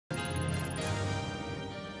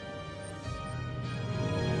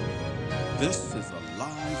This is a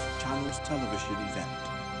live Channels Television event.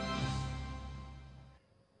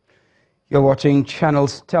 You're watching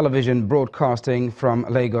Channels Television broadcasting from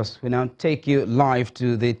Lagos. We now take you live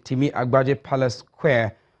to the Timi Agbaje Palace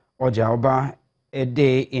Square, Ojaoba, a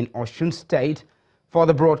day in Osun State, for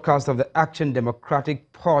the broadcast of the Action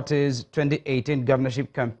Democratic Party's 2018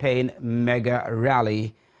 governorship campaign mega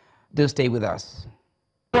rally. Do stay with us.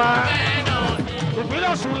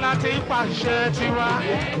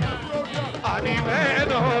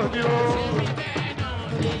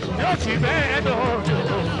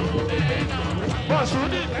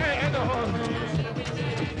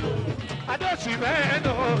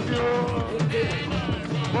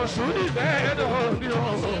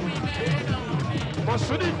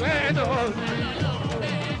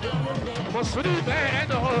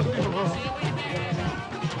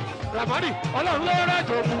 Ramani, Ọlọ́run ló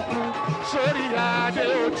rájò bùkún sórí adé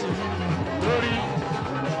òtí lórí.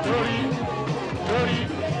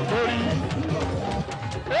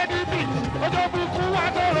 ADP ọjọ́ bùkún wá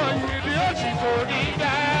tọrọ yìí ni ó sì kò ní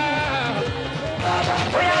dá.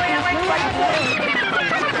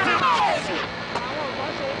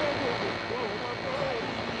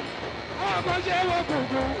 Àwọn kan ṣe wọ́n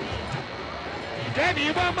gbogbo, kẹ́ni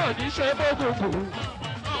mọ́mọ́ ní ṣe bó gbogbo.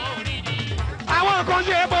 Àwọn kan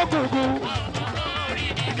ṣe bókùnkùn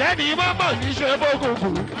kẹ́ni mọ́mọ́ ní ṣe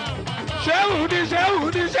bókùnkùn ṣéhù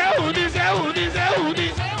ní.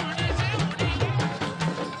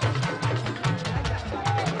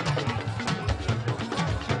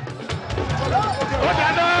 Ó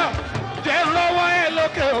dáná jẹ́ lọ́wọ́ ẹ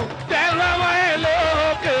lókè o jẹ́ lọ́wọ́ ẹ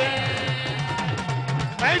lókè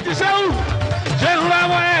ẹ̀yìn ti ṣéhù jẹ́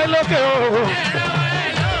lọ́wọ́ ẹ lókè o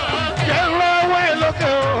jẹ́ lọ́wọ́ ẹ lókè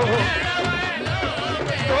o.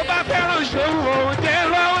 Tó bá fẹ́ràn ṣòwò òun jẹ́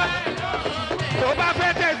lọ́wọ́, tó bá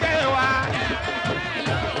fẹ́ tẹ̀sẹ̀ wá.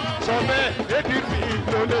 Sọ bẹ́ẹ̀ ADP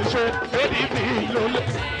ló lè ṣe, ADP ló lè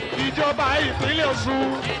ìjọba ìpínlẹ̀ Ọ̀ṣun.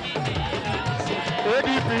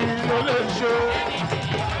 ADP ló lè ṣe.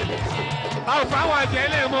 A ò fáwọn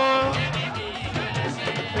àjẹlẹ̀ mọ́.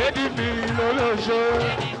 ADP ló lè ṣe.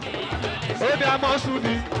 Ó dá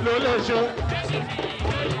Mọ́ṣúdì ló lè ṣe.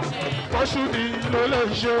 Mọ́ṣúdì ló lè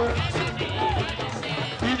ṣe.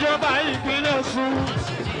 Ìjọba ìpínlẹ̀ Ọ̀ṣun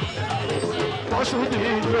Mọ́ṣúdì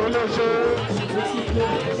ló lè ṣe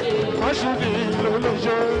Mọ́ṣúdì ló lè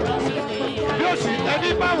ṣe bí ó sì ẹni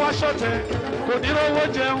bá wọ ṣọ̀tẹ̀ kò ní rówó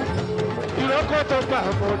jẹun ìrókò tó gbà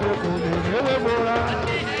mọ́dé kò lè léwé mọ́ra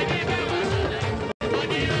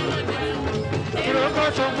ìrókò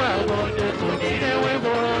tó gbà mọ́dé kò ní léwé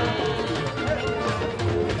mọ́ra.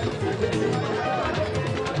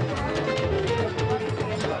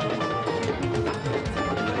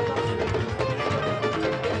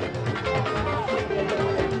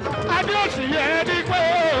 Adéòsì yẹ ní pé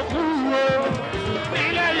òkú o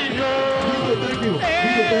nílẹ̀ yìí o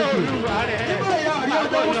olúwa rẹ̀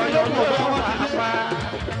àgbọ̀yọ̀yọ̀ ló wà pa.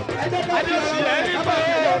 Adéòsì yẹ ní pé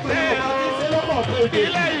òkú o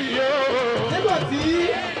nílẹ̀ yìí o. Nígbà tí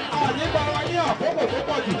àníbá wa ní àkókò tó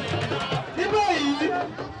pọ̀ jù, nígbà yìí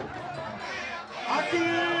a kí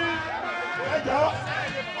ẹjọ́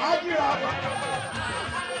a kíra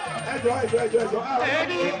ẹjọ́.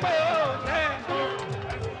 Ẹni pé òkú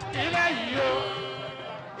ilé yìí o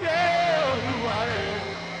yé olúwa rẹ̀.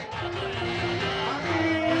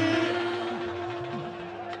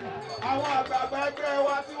 Àwọn àgbààgbà ẹgbẹ́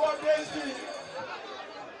wa tí wọ́n dé sí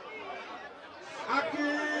a kí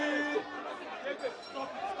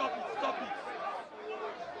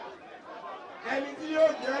ẹni tí yóò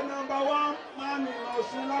jẹ́ nọ́mbà 1 man in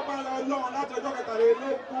Ọ̀ṣun lágbára Ọlọ́run látọjọ́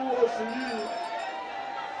 23 oṣù yìí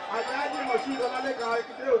àjáde Ọ̀ṣun ìdọ́lálẹ́ka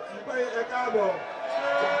ìdílé òtí pé ẹ káàbọ̀.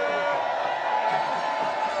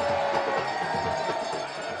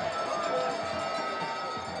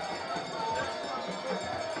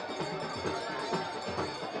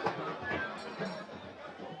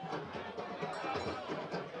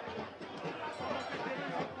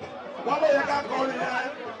 Wọ́n lè yẹ ká kọrin yẹn.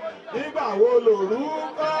 Nígbà wo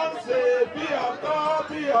lòrúkọ ń ṣe bí ọkọ?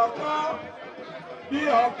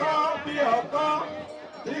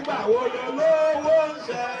 Nígbà wo lolówó ń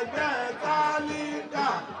ṣẹgbẹ́ tálíkà?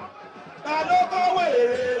 Ta ló kọ́wé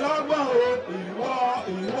èrè lọ́gbọ̀n o?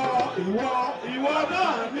 Ìwọ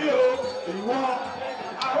náà ní o, ìwọ.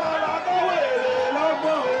 Àwa la kọ́wé èrè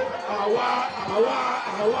lọ́gbọ̀n o. Àwa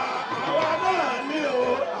náà ní o,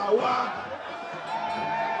 àwa.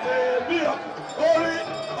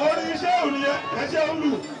 Orin iṣẹ́ òní ẹṣẹ́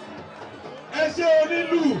olù, ẹṣẹ́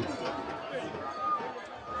onílù.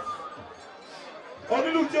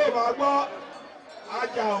 Onílù tí ò bá gbọ́,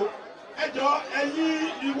 ajá o. ẹjọ́ ẹ̀yin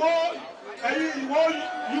Ìwó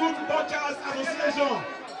Youth Workers Association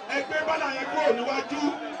ẹgbẹ́ bánà yẹn kúrò níwájú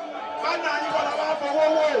bánà yín kọ́ la wá fọwọ́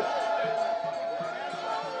wò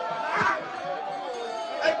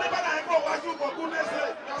ẹgbẹ́ bánà yẹn kúrò wájú for goodness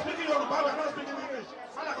sake you are speaking Yorùbá we are not speaking English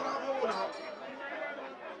bánà kọ́ la wá fọwọ́ wò náà.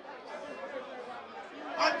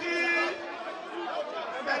 Àti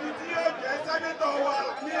ẹni tí yóò jẹ́ sẹ́nẹ́tọ̀ wa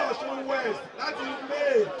ní Ọ̀ṣun West láti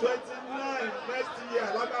May 29 next year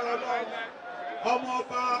lágbára náà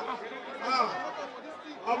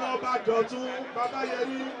ọmọọba Dọ̀tun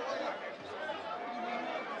Babayẹmí.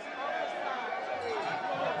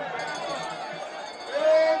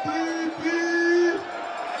 ADP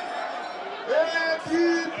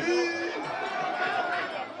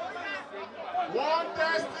one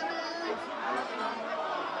destiny.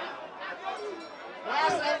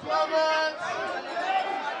 Mass employment,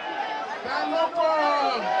 ta ló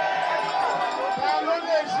kọ̀, ta ló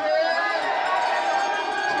lè ṣe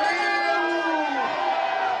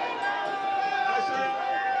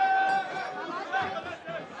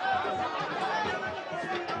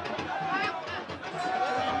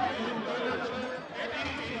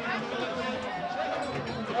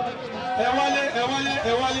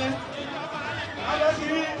ẹ wálé. Alọ́sí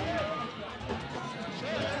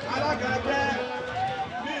alága ẹgbẹ́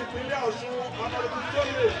ní ìpínlẹ̀ Ọ̀ṣun ọmọdé tó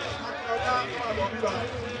lè akíọ̀dá fún àbọ̀ bíbá.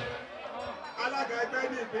 Alága ẹgbẹ́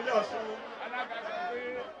ní ìpínlẹ̀ Ọ̀ṣun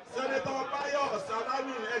Sẹ́nẹ́tọ̀ Báyọ̀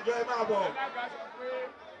Sàlámì ẹjọ́ ẹ máa bọ̀.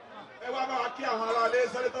 Ẹ wá bá wa kí àwọn aráalé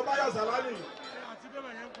Sẹ́nẹ́tọ̀ Báyọ̀ Sàlámì.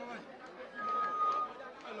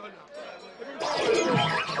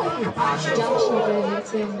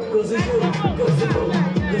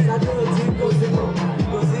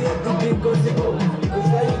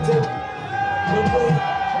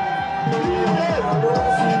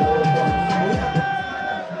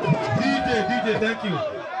 DJ, thank you.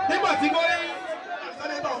 Nígbà tí kò rí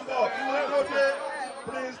Sẹ́nẹ́tọ̀ ń bọ̀ kí wọ́n ló dé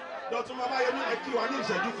Prince Dọ̀tun Babayẹmí ẹ kí wa ní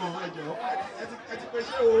ìṣẹ́jú kan ẹ jọ̀ọ́ ẹ ti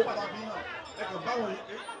pèsè owó pàtàkì náà ẹ kàn báwọn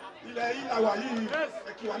ilẹ̀ ìlàwà yìí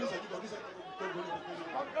ẹ kí wa ní ìṣẹ́jú kan ní ìṣẹ́jú tó gbóni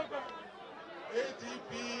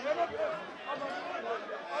ADP.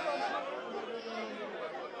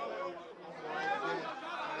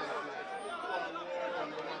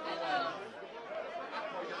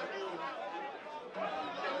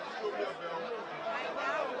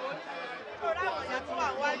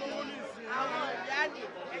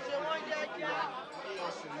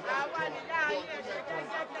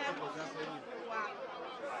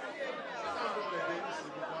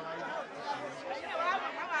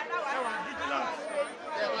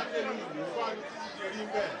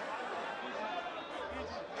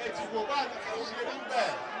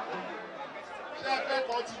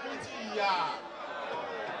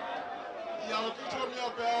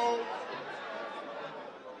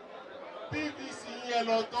 PVC yẹn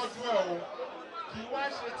lọ tọ́jú ẹ̀ o kì í wá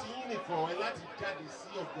ṣe ti yín nìkan ẹ láti jáde sí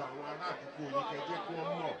ọ̀dọ̀ àwọn ará àdúgbò yìí kẹjẹ kí wọ́n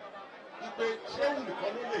mọ̀ wípé ṣé òun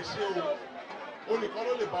nìkan ló lè ṣe o òun nìkan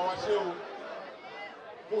ló lè bá wa ṣe o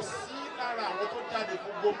kò sí lára àwọn tó jáde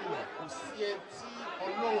fún gómìnà kò sí ẹ tí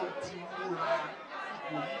Ọlọ́run ti múra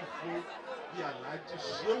ipò yìí fún bí Alhaji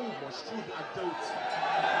Shehu Moshood Adeoti.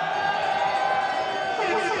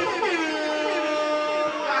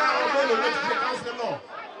 Mélòó ló ti ṣe councillor?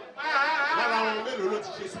 Lára àwọn mélòó ló ti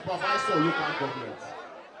ṣe supervisor local government?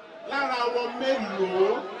 Lára àwọn mélòó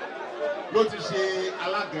ló ti ṣe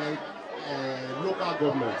alága local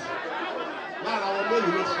government? Lára àwọn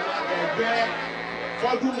mélòó ló ti ṣe alága ẹgbẹ́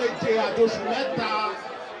fọ́dún méje àtòṣù mẹ́ta?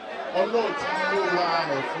 Ọlọ́run ti mú wa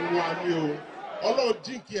ẹ̀ fún wa ní o. Ọlọ́run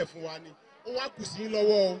jíǹkì ẹ̀ fún wa ní. Ó wá kù sí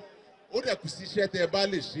lọ́wọ́ o. Ó dẹ̀ kù sí iṣẹ́ tẹ́ ẹ bá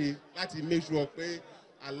lè ṣe láti make sure pé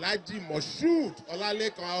Alhaji Moshood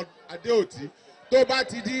Ọlálékan Adeoti tó bá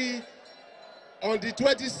ti di on the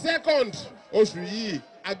 22nd oṣù yìí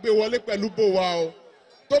agbéwọlé pẹ̀lú bò wa o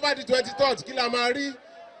tó bá di 23rd kí la máa rí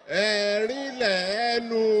ẹ̀rín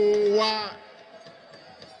lẹ́nu wa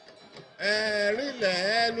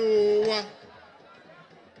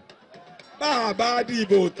bá a bá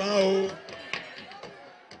dìbò tán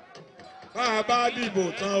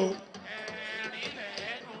o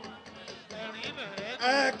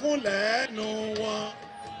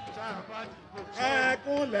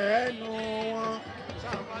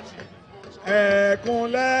ẹkún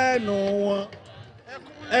lẹ́nu wọn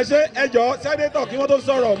ẹ ṣe ẹjọ́ sẹ́nétọ̀ kí wọ́n tó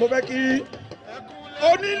sọ̀rọ̀ mo fẹ́ kí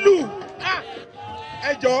onílù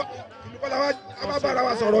ẹjọ́ ìlú kọ́lá wa bára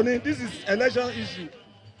wa sọ̀rọ̀ ni this is election issue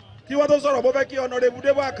kí wọ́n tó sọ̀rọ̀ mo fẹ́ kí Honorable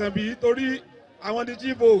Debo Akanbi torí àwọn di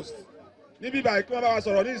chief host níbí báyìí kí wọ́n bá wa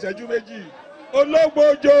sọ̀rọ̀ ní ìṣẹ́jú méjì.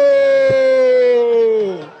 Ológbòjò.